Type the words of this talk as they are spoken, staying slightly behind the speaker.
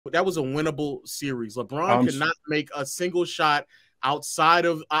That was a winnable series. LeBron could not make a single shot outside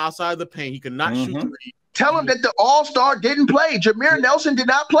of the paint. He could not shoot three. Tell him that the All-Star didn't play. Jameer Nelson did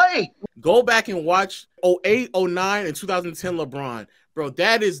not play. Go back and watch 08, 09, and 2010 LeBron. Bro,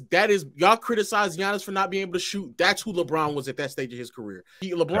 that is y'all criticize Giannis for not being able to shoot. That's who LeBron was at that stage of his career.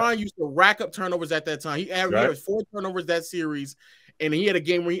 LeBron used to rack up turnovers at that time. He averaged 4 turnovers that series, and he had a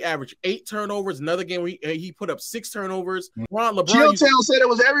game where he averaged 8 turnovers. Another game where he put up 6 turnovers. LeBron Chilltown said it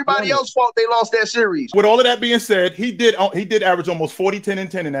was everybody else's fault they lost that series. With all of that being said, he did average almost 40, 10,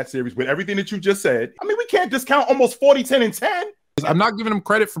 and 10 in that series. With everything that you just said, I mean, we can't discount almost 40, 10, and 10. I'm not giving him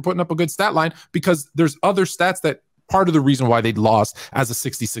credit for putting up a good stat line because there's other stats that part of the reason why they lost as a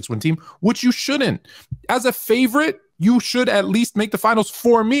 66-win team, which you shouldn't. As a favorite, you should at least make the finals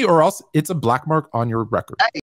for me, or else it's a black mark on your record.